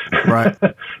 Right.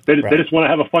 They just want to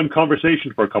have a fun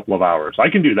conversation for a couple of hours. I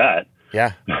can do that.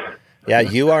 Yeah,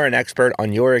 you are an expert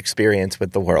on your experience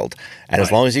with the world. And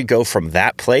as long as you go from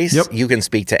that place, you can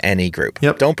speak to any group.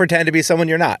 Don't pretend to be someone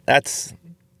you're not. That's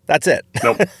it.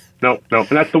 No. And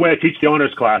that's the way I teach the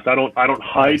honors class. I don't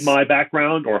hide my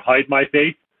background or hide my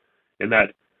faith in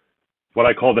that, what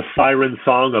I call the siren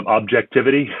song of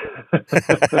objectivity.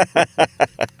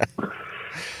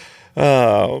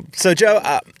 So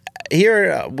Joe,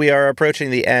 here we are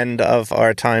approaching the end of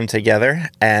our time together,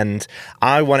 and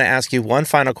I want to ask you one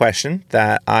final question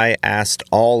that I asked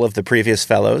all of the previous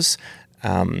fellows,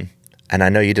 and I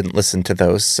know you didn't listen to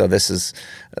those, so this is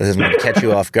going to catch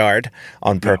you off guard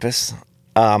on purpose.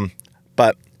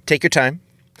 But take your time.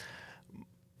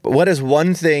 What is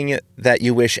one thing that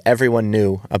you wish everyone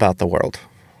knew about the world?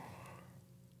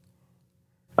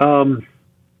 I'll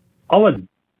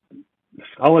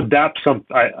adapt some.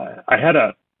 I had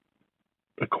a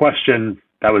question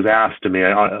that was asked to me.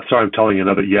 Sorry, I'm telling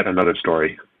you yet another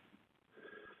story.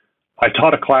 I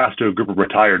taught a class to a group of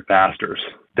retired pastors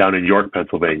down in York,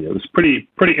 Pennsylvania. It was a pretty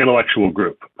intellectual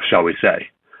group, shall we say.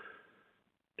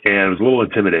 And it was a little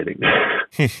intimidating.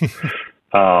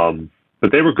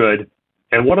 But they were good.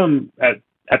 And one of them, at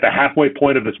the halfway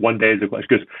point of this one day,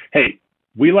 goes, hey,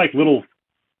 we like little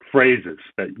phrases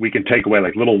that we can take away,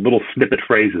 like little snippet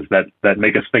phrases that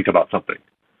make us think about something.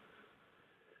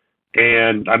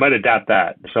 And I might adapt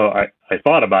that. So I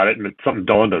thought about it, and something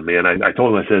dawned on me. And I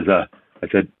told him, I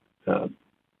said,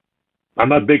 I'm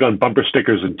not big on bumper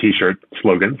stickers and T-shirt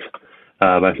slogans.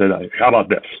 I said, how about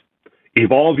this?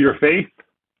 Evolve your faith,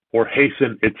 or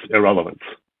hasten its irrelevance.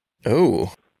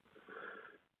 Oh.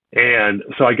 And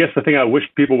so I guess the thing I wish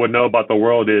people would know about the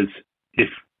world is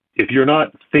if you're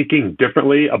not thinking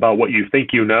differently about what you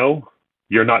think you know,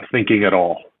 you're not thinking at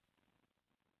all.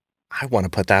 I want to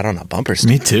put that on a bumper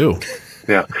sticker. Me too.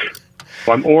 Yeah.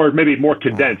 Or maybe more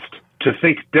condensed. To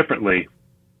think differently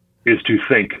is to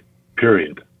think,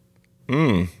 period.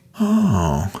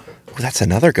 Oh. That's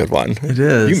another good one. It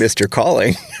is. You missed your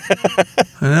calling. I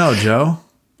know, Joe.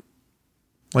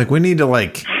 Like, we need to,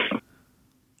 like,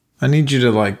 I need you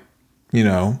to, like, you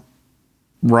know,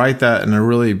 write that in a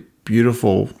really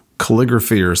beautiful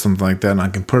calligraphy or something like that, and I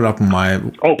can put it up on my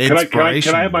can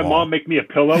I have my mom make me a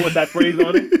pillow with that phrase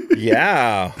on it?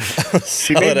 Yeah.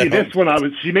 She made me this when I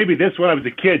was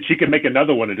a kid. She could make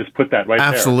another one and just put that right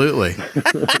Absolutely. there.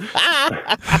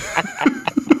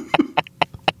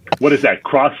 What is that?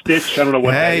 Cross stitch? I don't know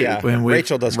what that is. Yeah.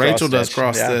 Rachel does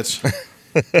cross stitch.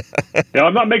 Yeah,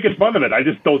 I'm not making fun of it. I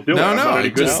just don't do it. I'm No, not any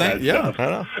good just at saying, that yeah.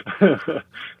 stuff.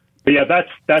 But yeah,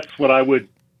 that's what I would.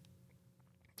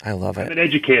 I love I'm it. an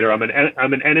educator. I'm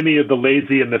an enemy of the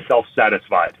lazy and the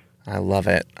self-satisfied. I love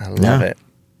it. I love it.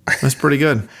 That's pretty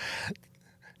good.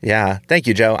 Yeah. Thank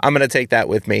you, Joe. I'm going to take that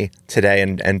with me today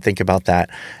and think about that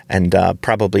and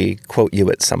probably quote you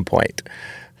at some point.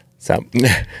 So,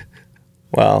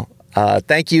 well,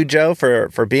 thank you, Joe,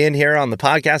 for being here on the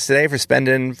podcast today, for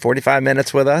spending 45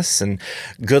 minutes with us, and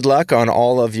good luck on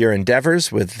all of your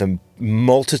endeavors with the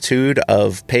multitude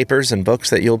of papers and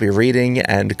books that you'll be reading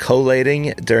and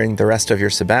collating during the rest of your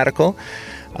sabbatical.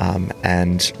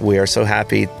 And we are so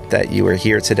happy that you were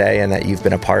here today and that you've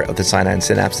been a part of the Sinai and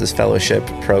Synapses Fellowship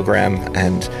program.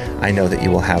 And I know that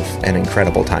you will have an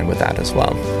incredible time with that as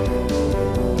well.